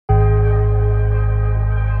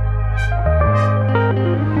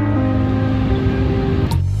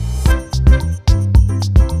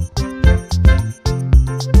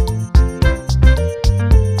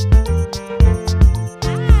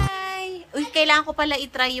kailangan ko pala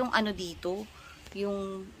i-try yung ano dito.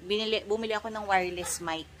 Yung, bumili ako ng wireless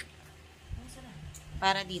mic.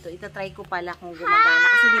 Para dito. Ita-try ko pala kung gumagana.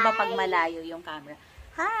 Kasi di ba pag malayo yung camera.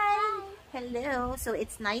 Hi! Hello! So,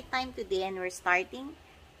 it's night time today and we're starting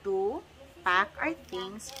to pack our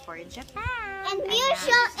things for Japan. And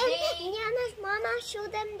Yana's mama show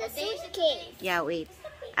them the suitcase. Yeah, wait.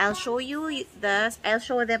 I'll show them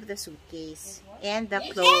the suitcase and the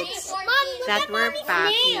clothes that we're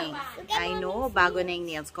packing. I know, bago na yung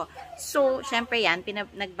nails ko. So, syempre yan,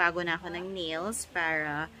 nagbago na ako ng nails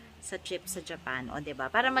para sa trip sa Japan. O, diba?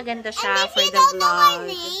 Para maganda siya for the vlog. Know my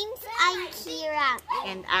names, I'm Kira.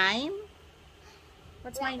 And I'm?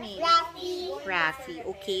 What's my name? Rafi.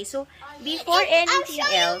 Okay, so before anything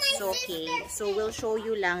else, okay, so we'll show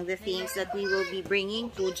you lang the things that we will be bringing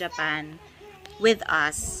to Japan with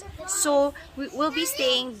us. So, we'll be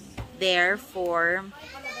staying there for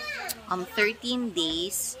 13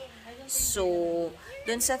 days. So,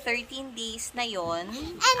 dun sa 13 days na yon.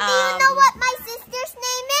 And do you know what my sister's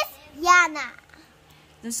name is? Yana.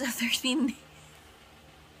 Dun sa 13 days.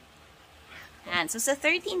 And so, sa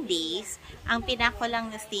 13 days, ang pinako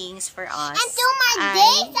lang na things for us. And 2 more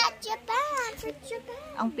days at Japan. For Japan.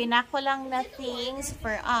 Ang pinako lang na things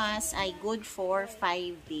for us ay good for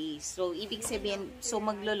 5 days. So, ibig sabihin, so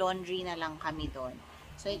maglo-laundry na lang kami doon.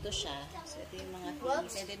 So, ito siya. So, ito yung mga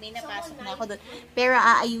things. And then, may napasok na ako doon. Pero,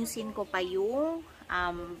 aayusin ko pa yung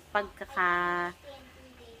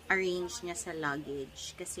pagkaka-arrange niya sa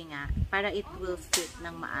luggage. Kasi nga, para it will fit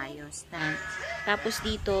ng maayos. Tapos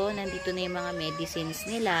dito, nandito na yung mga medicines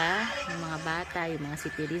nila. Yung mga bata, yung mga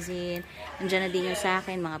cetirizine. Nandiyan na din yung sa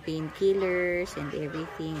akin, mga painkillers and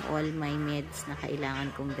everything. All my meds na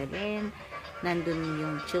kailangan kong dalhin. Nandun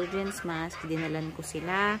yung children's mask. Dinalan ko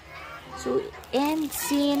sila. So, and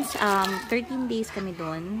since 13 days kami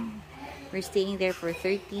doon, we're staying there for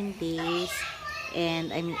 13 days.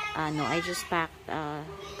 And I just packed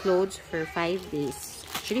clothes for 5 days.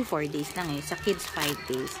 Actually, 4 days lang eh. Sa kids,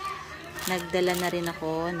 5 days. Nagdala na rin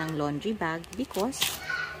ako ng laundry bag because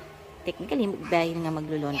technically, dahil nga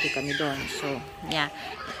maglo-laundry kami doon. So, yeah.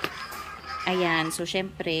 Ayan. So,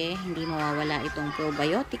 syempre, hindi mawawala itong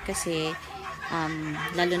probiotic kasi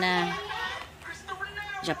lalo na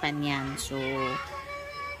Japan yan. So,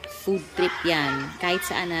 food trip yan. Kahit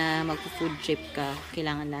saan na mag-food trip ka,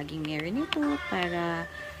 kailangan laging meron ito para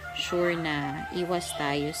sure na iwas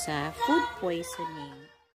tayo sa food poisoning.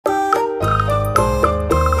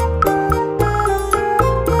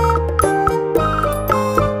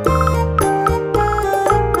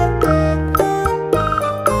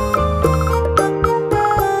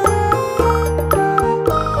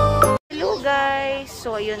 Hello guys!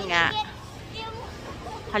 So, ayun nga.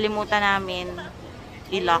 Kalimutan namin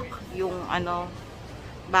i-lock yung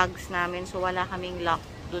bags namin. So, wala kaming lock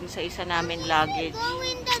dun sa isa namin luggage. Go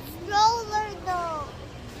in the stroller though.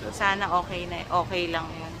 So, sana okay lang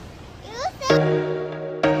yun.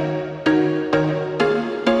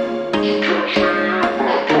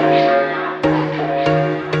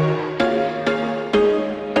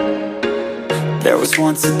 There was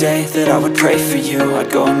once a day that I would pray for you.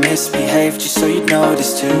 I'd go and misbehave just so you'd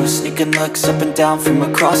notice too. Sneaking looks up and down from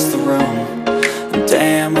across the room.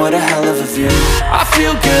 Damn, what a hell of a view. I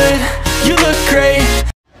feel good, you look great.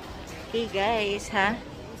 Hey guys, ha?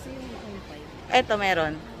 Eto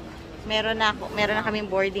meron na kaming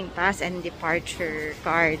boarding pass and departure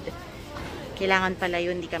card. Kailangan pala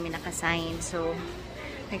yun, hindi kami nakasign. So,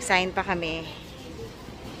 nag-sign pa kami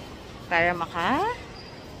para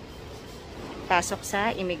pasok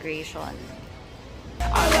sa immigration.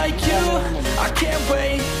 I like you, I can't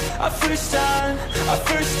wait. A first time, a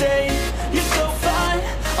first date. You're so fine,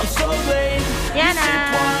 I'm so late.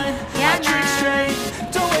 Yana, I drink straight.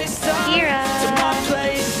 Don't waste time Kira. to my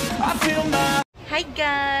place. I feel my... Hi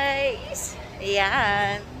guys!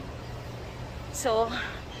 Ayan. So,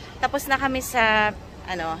 tapos na kami sa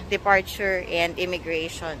departure and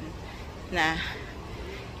immigration na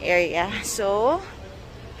area. So,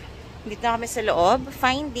 dito na kami sa loob,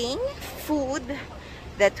 finding food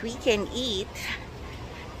that we can eat.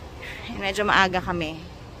 Medyo maaga kami.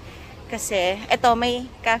 Kasi, eto, may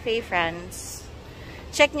Cafe France.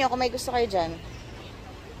 Check nyo kung may gusto kayo dyan.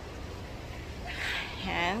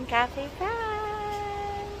 Ayan, Cafe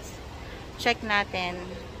France. Check natin.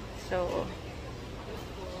 So,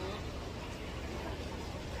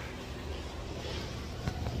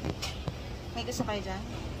 may gusto kayo dyan?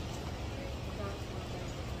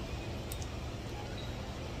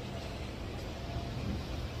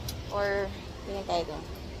 Or, tingin tayo doon.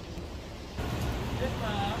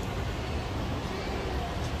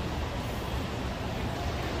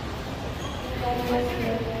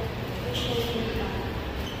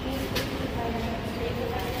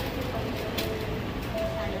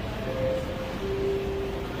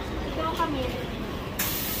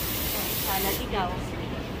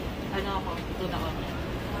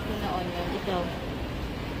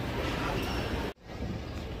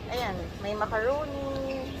 May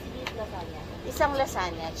macaroni. Isang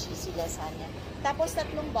lasagna, cheesy lasagna. Tapos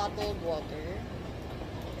 3 bottled water.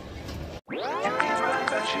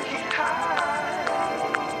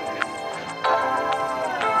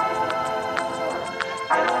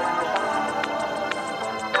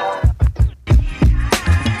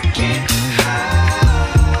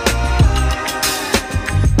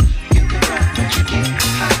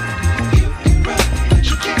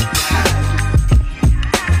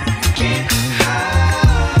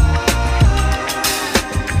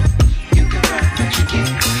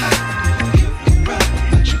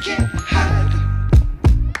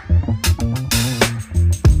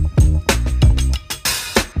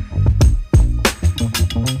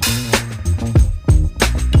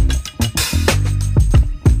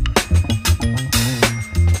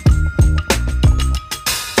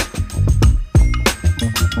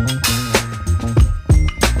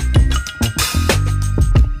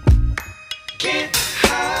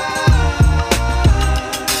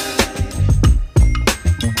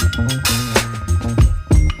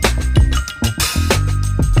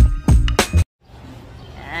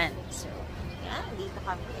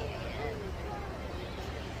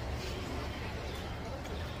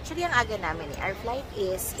 Actually, ang aga namin Our flight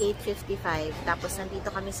is 8:55. Tapos,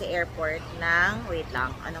 nandito kami sa airport ng, wait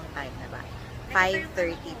lang, anong time na ba?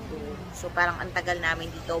 5:32. So, parang ang tagal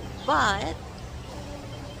namin dito. But,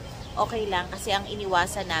 okay lang. Kasi ang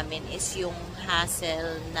iniwasan namin is yung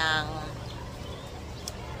hassle ng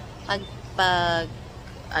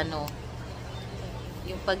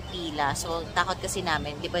yung pagpila. So, takot kasi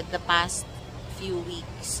namin. Di ba, the past few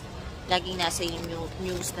weeks, laging nasa yung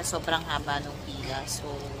news na sobrang haba ng pila. So,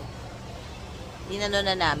 dinano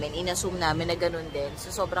na namin, inassume namin na ganun din.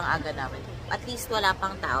 So, sobrang aga namin. At least wala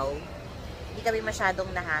pang tao. Hindi kami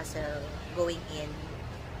masyadong na-hassle going in.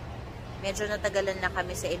 Medyo natagalan na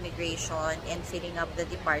kami sa immigration and filling up the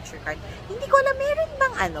departure card. Hindi ko alam,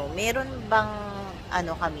 meron bang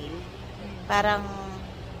Camille? Parang,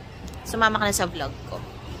 sumama ka na sa vlog ko.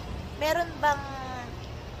 Meron bang,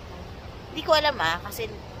 hindi ko alam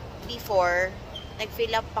kasi before,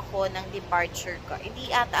 nag-fill up ako ng departure card.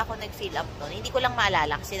 Hindi ata ako nag-fill up nun. Hindi ko lang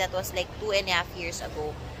maalala kasi that was like 2.5 years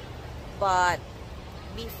ago. But,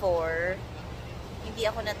 before, hindi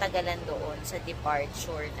ako natagalan doon sa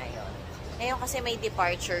departure na yon. Ngayon kasi may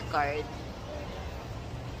departure card.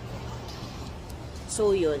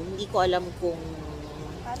 So, yun. Hindi ko alam kung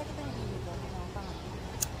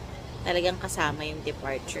talagang kasama yung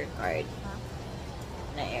departure card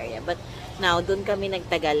na area. But, now, doon kami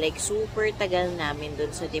nagtagal. Like, super tagal namin doon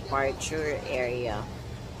sa departure area.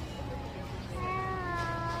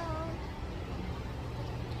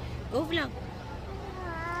 Go vlog.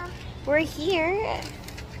 We're here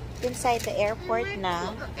inside the airport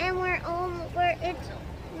na. And Mom,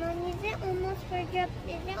 is it almost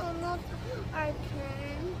our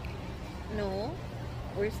turn? No.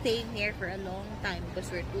 We're staying here for a long time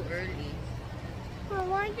because we're too early.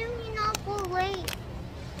 Well, why do we not go late?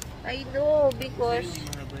 I know, because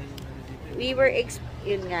we were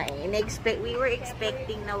we were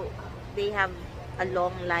expecting na they have a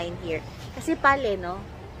long line here. Kasi pale, no?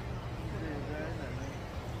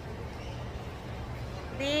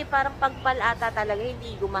 Di, parang pagpal ata talaga,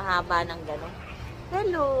 hindi gumahaba ng gano'n.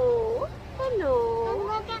 Hello! Hello! And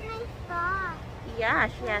look at my star. Yeah,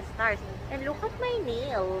 she has stars. And look at my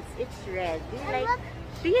nails. It's red.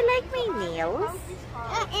 Do you like my nails?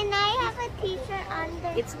 And I have a t-shirt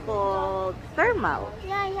under. It's called thermal.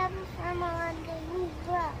 Yeah, I have a thermal underneath.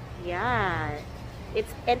 Yeah.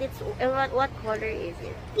 What color is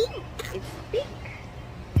it? Pink. It's pink.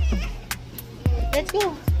 Let's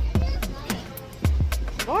go.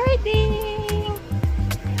 Boarding.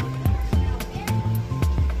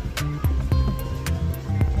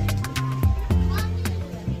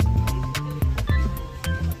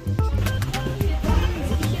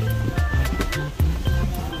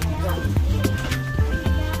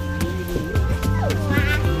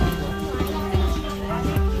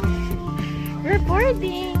 We're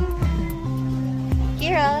boarding.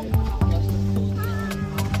 Kira.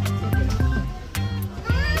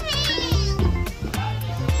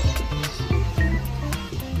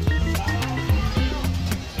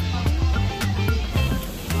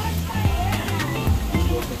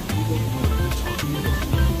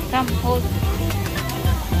 Come, hold.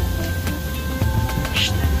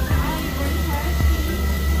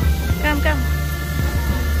 Come.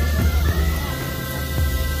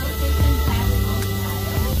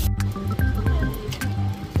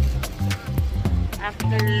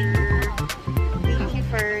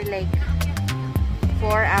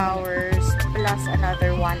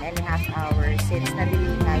 another 1.5 hours since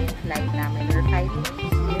na-delay na yung flight namin. We're finally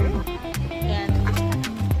here. And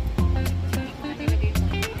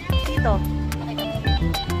dito.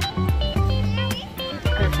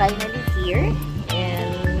 We're finally here.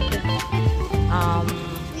 And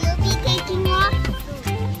we'll be taking off.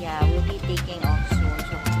 Yeah, we'll be taking off soon.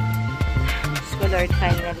 So, Lord,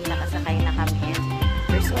 finally nakasakay na kami.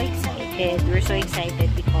 We're so excited. We're so excited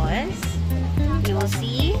because we will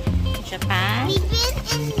see Japan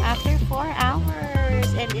after 4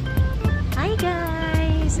 hours. And hi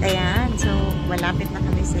guys! Ayan, so malapit na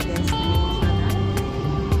kami sa destination.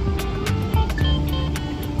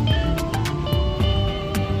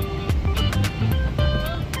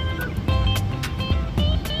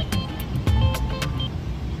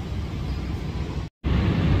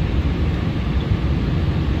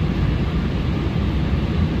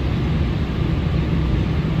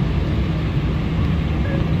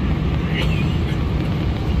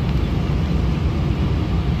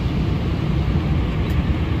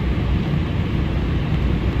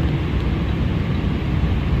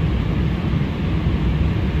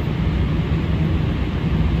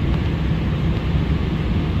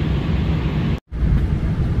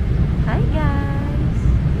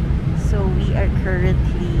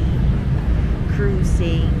 Currently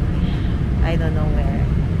cruising, I don't know where,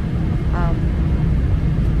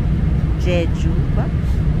 Jeju ba?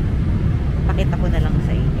 Pakita ko na lang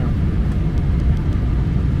sa inyo.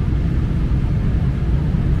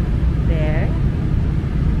 There.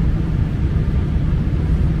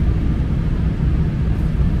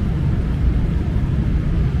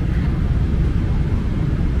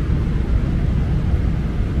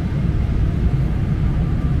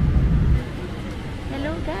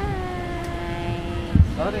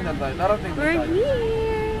 We're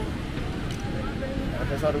here!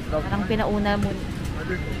 Parang pinauna mo.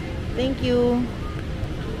 Thank you.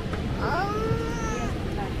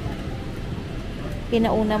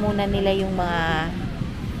 Pinauna muna nila yung mga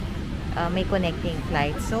may connecting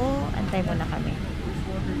flight. So, antay muna kami.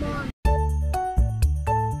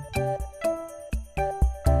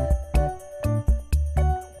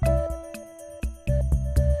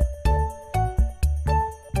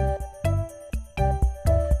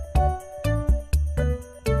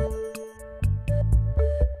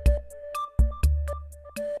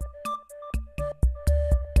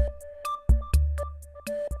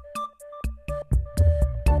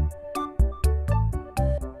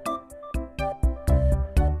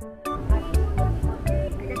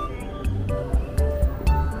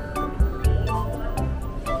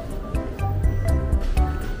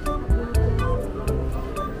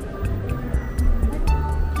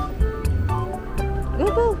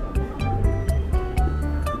 Go!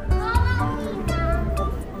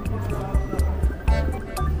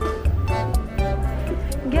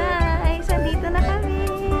 Guys, andito na kami.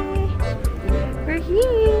 We're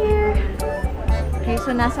here. Okay,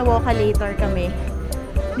 so nasa Walkalator kami.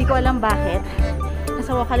 Hindi ko alam bakit.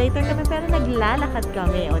 Nasa Walkalator kami pero naglalakad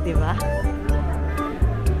kami, o diba?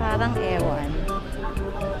 Parang ewan.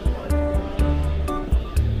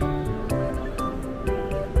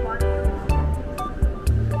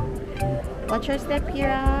 Watch your step,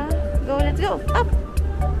 Kira. Go, let's go. Up!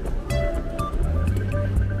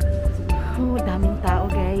 Oh, daming tao,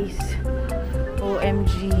 guys.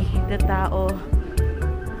 OMG, the tao.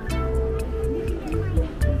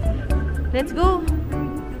 Let's go.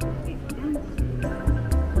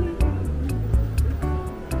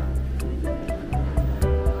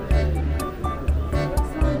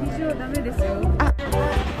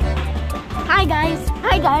 Hi guys!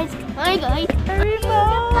 Hi guys! Hi guys! Arriba!